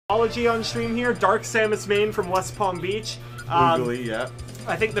Ology on stream here. Dark Samus main from West Palm Beach. Legally, yeah.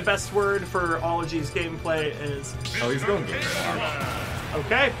 I think the best word for Ology's gameplay is... Oh, he's going game.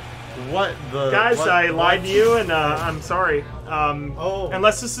 Okay. What the... Guys, what, I lied to you, and I'm sorry. Oh.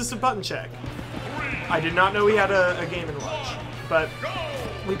 Unless this is a button check. I did not know he had a Game & Watch. But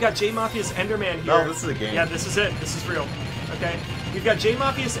we've got Jmafia's Enderman here. No, this is a game. Yeah, this is it. This is real. Okay. We've got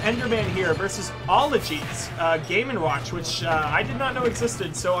Jmafia's Enderman here versus Ology's Game & Watch, which I did not know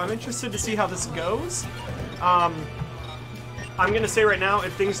existed, so I'm interested to see how this goes. I'm going to say right now,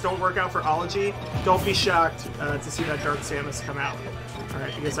 if things don't work out for Ology, don't be shocked to see that Dark Samus come out.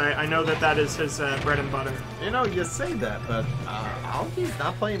 Alright, because I know that is his bread and butter. You know, you say that, but Ology's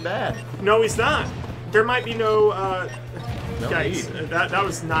not playing bad. No, he's not. There might be no... No guys, need. that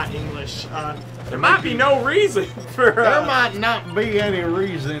was not English. There might be no reason for... There might not be any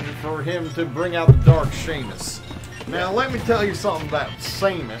reason for him to bring out the Dark Samus. Now, let me tell you something about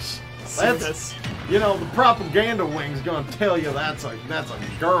Samus. That's, you know, the propaganda wing's gonna tell you that's a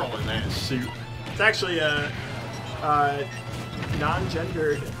girl in that suit. It's actually a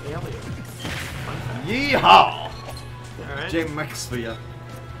non-gendered alien. Yeehaw! Alright. Jmafia.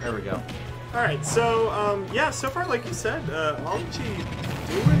 There we go. Alright, so, yeah, so far, like you said, Ology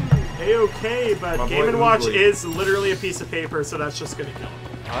doing A-okay, but My Game boy & Watch Oogly. is literally a piece of paper, so that's just gonna kill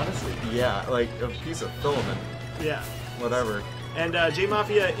him. Honestly, yeah, like a piece of filament. Yeah. Whatever. And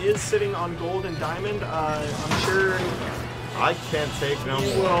Jmafia is sitting on gold and diamond. I'm sure I can't take no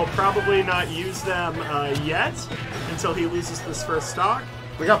he more. will probably not use them yet until he loses this first stock.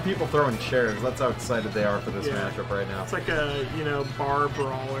 We got people throwing chairs. That's how excited they are for this Yeah. matchup right now. It's like a, you know, bar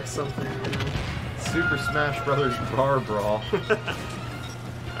brawl or something, you know. Super Smash Brothers Bar Brawl.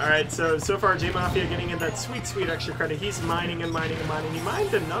 Alright, so far Jmafia getting in that sweet, sweet extra credit. He's mining and mining and mining. He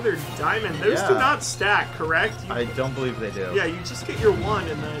mined another diamond. Those Yeah. do not stack, correct? I don't believe they do. Yeah, you just get your one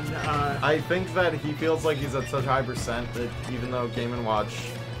and then... I think that he feels like he's at such high percent that even though Game & Watch,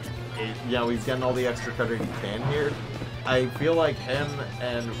 you know, he's getting all the extra credit he can here, I feel like him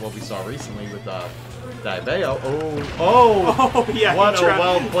and what we saw recently with Diabeo. Oh, yeah, what he a tried-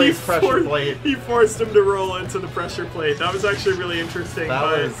 well-placed he pressure forced- plate. He forced him to roll into the pressure plate. That was actually really interesting. That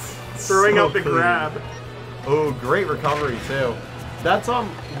but was throwing so out the clean. grab. Oh, great recovery too. That's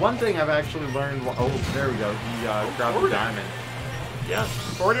one thing I've actually learned. Oh, there we go. He grabbed the diamond. Yeah,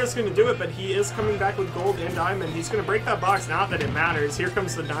 Border's going to do it, but he is coming back with gold and diamond. He's going to break that box. Not that it matters. Here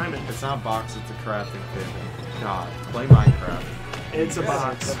comes the diamond. It's not a box. It's a crafting table. God, play Minecraft. It's a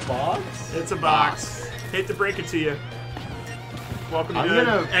box. It's a box. It's a box. Hate to break it to you. Welcome I'm to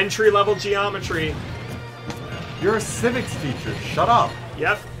gonna- entry-level geometry. You're a civics teacher. Shut up.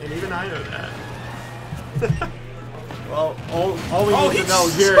 Yep, and even I know that. Well, all we need he to know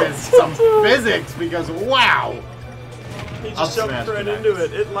just here is some jumped. physics because wow, He Up just jumped smash right connects. into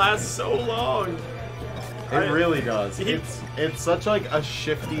it. It lasts so long. it really does. He- It's such like a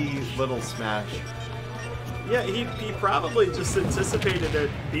shifty little smash. Yeah, he probably just anticipated it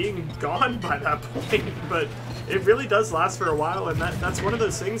being gone by that point, but it really does last for a while, and that's one of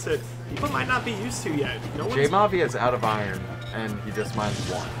those things that people might not be used to yet. No one's Jmafia is out of iron, and he just mines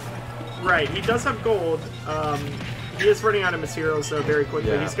one. right. He does have gold. He is running out of materials though very quickly.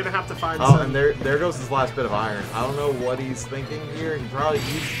 Yeah. He's gonna have to find Oh, some. and there goes his last bit of iron. I don't know what he's thinking here. He probably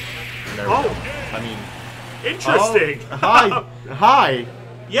used. There we Oh. go. I mean, Interesting. Oh, hi, hi,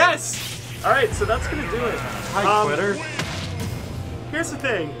 Yes. All right, so that's gonna do it. hi, Twitter. Here's the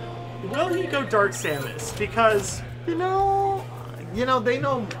thing: will he go Dark Samus? Because You know,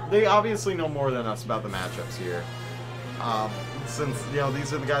 they obviously know more than us about the matchups here. Since, you know,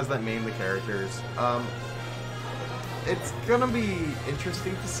 these are the guys that name the characters. It's gonna be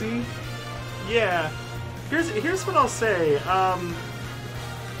interesting to see. yeah, here's what I'll say.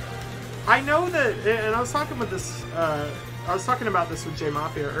 I know that, and I was talking about this with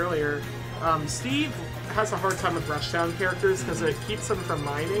Jmafia earlier. Steve has a hard time with rushdown characters because it keeps him from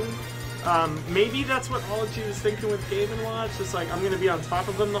mining. Maybe that's what Ology was thinking with Game & Watch. It's like, I'm going to be on top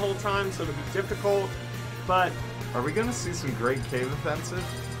of them the whole time, so it'll be difficult. But Are we gonna see some great cave offensive?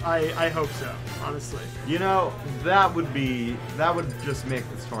 I hope so, honestly. You know, that would just make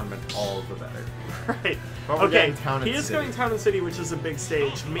this tournament all the better. Right. But we're Okay, getting Town and he is City. going Town and City, which is a big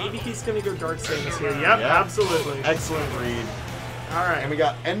stage. Maybe he's going to go Dark Samus here. Yep, absolutely. Excellent read. All right. And we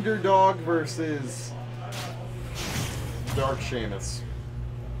got Enderdog versus Dark Samus.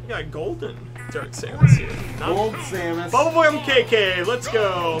 We got Golden Dark Samus here. Gold Samus. Bubble Boy MKK, let's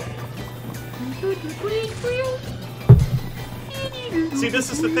go. See,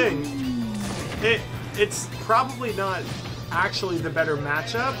 this is the thing. It's probably not actually the better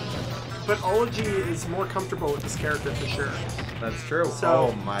matchup, but Ology is more comfortable with this character for sure. That's true.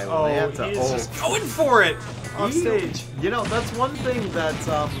 So, oh, my Lanta. He's just going for it on stage. You know, that's one thing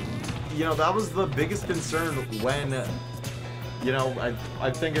that, you know, that was the biggest concern when, you know, I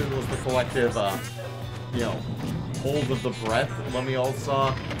think it was the collective, you know, hold of the breath when we all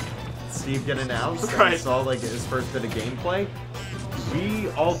saw Steve get announced and we saw, like, his first bit of gameplay. We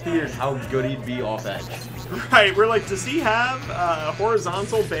all feared how good he'd be off edge. Right, we're like, does he have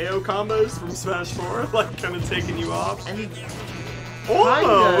horizontal Bayo combos from Smash 4? Like, kind of taking you off? And he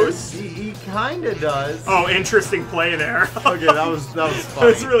almost. He kind of does. Oh, interesting play there. Okay, that was funny.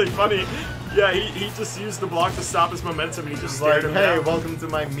 That's really funny. Yeah, he just used the block to stop his momentum, and he just stared him hey, down. welcome to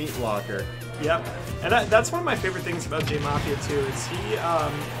my meat locker. Yep, and that's one of my favorite things about Jmafia too. Is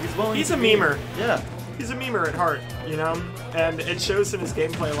he's a meme. memer. Yeah. He's a memer at heart, you know, and it shows in his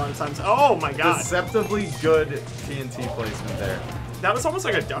gameplay a lot of times. Oh my god! Deceptively good TNT placement there. That was almost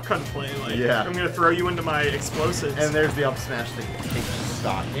like a duck hunt play. Like, yeah. I'm gonna throw you into my explosives. And there's the up smash to take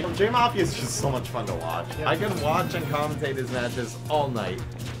stock. You know, Jmafia is just so much fun to watch. Yeah. I can watch and commentate his matches all night.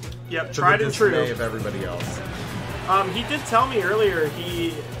 Yep, tried and true. Of everybody else. He did tell me earlier.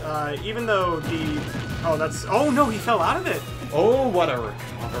 He even though oh no, he fell out of it. Oh, what a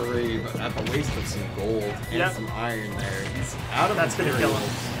recovery, but at the waste of some gold and some iron there. He's out of That's going to kill him.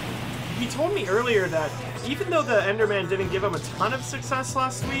 He told me earlier that even though the Enderman didn't give him a ton of success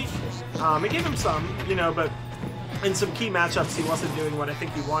last week, it gave him some, you know, but in some key matchups he wasn't doing what I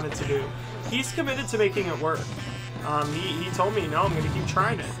think he wanted to do. He's committed to making it work. He told me, no, I'm going to keep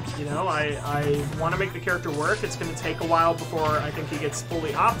trying it. You know, I want to make the character work. It's going to take a while before I think he gets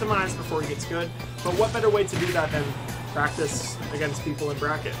fully optimized, before he gets good. But what better way to do that than practice against people in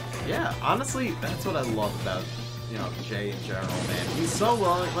bracket? Yeah, honestly, that's what I love about, you know, Jay in general, man. He's so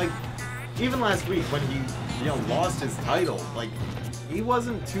willing, like, even last week when he, you know, lost his title, like, he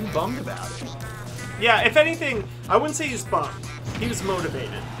wasn't too bummed about it. Yeah, if anything, I wouldn't say he's bummed. He was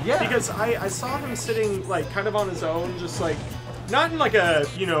motivated. Yeah. Because I saw him sitting, like, kind of on his own, just like, not in like a,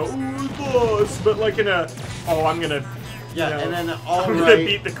 you know, ooh, boss, but like in a, oh, I'm gonna, yeah, you know, and then I'm gonna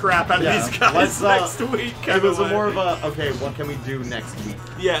beat the crap out of these guys next week. It was more of a, okay, what can we do next week?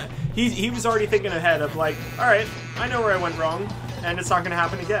 Yeah, he was already thinking ahead of like, all right, I know where I went wrong, and it's not gonna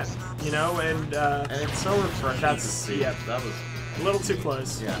happen again, you know, and it's so refreshing to see. Yeah, that was a little too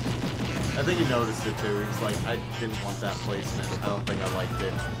close. Yeah. I think he noticed it too. He was like, I didn't want that placement. I don't think I liked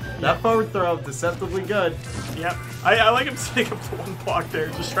it. That forward throw, deceptively good. Yep. I like him sitting up to one block there,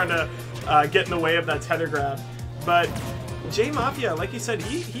 just trying to get in the way of that tether grab. But Jmafia, like you said,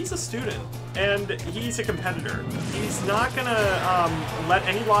 he's a student, and he's a competitor. He's not going to let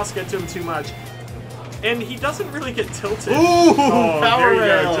any loss get to him too much. And he doesn't really get tilted. Ooh, oh, power there you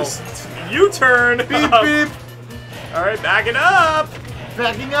rail. go. Just U-turn. Beep, beep. All right, back it up.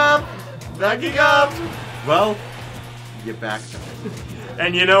 Backing up. Backing up! Well, you backed up.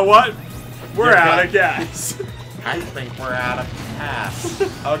 And you know what? We're out of gas. I think we're out of gas.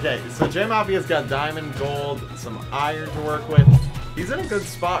 Okay, so Jmafia's got diamond, gold, some iron to work with. He's in a good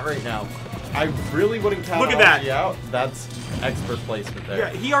spot right now. I really wouldn't count Ology out. That's expert placement there. Yeah,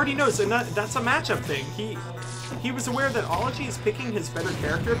 he already knows, and that's a matchup thing. He was aware that Ology is picking his better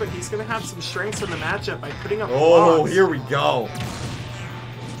character, but he's going to have some strengths in the matchup by putting up blocks. Here we go.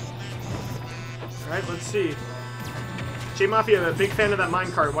 Alright, let's see. Jmafia, a big fan of that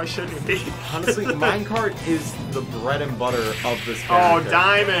minecart. Why shouldn't he be? Honestly, minecart is the bread and butter of this character. Oh,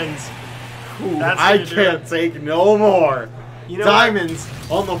 diamonds! Ooh, I can't take no more. You know diamonds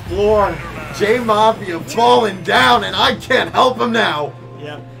on the floor. Jmafia falling down, and I can't help him now.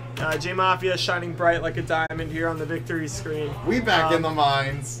 Yep. Jmafia shining bright like a diamond here on the victory screen. We back in the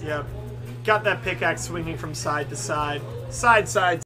mines. Yep. Got that pickaxe swinging from side to side. Side,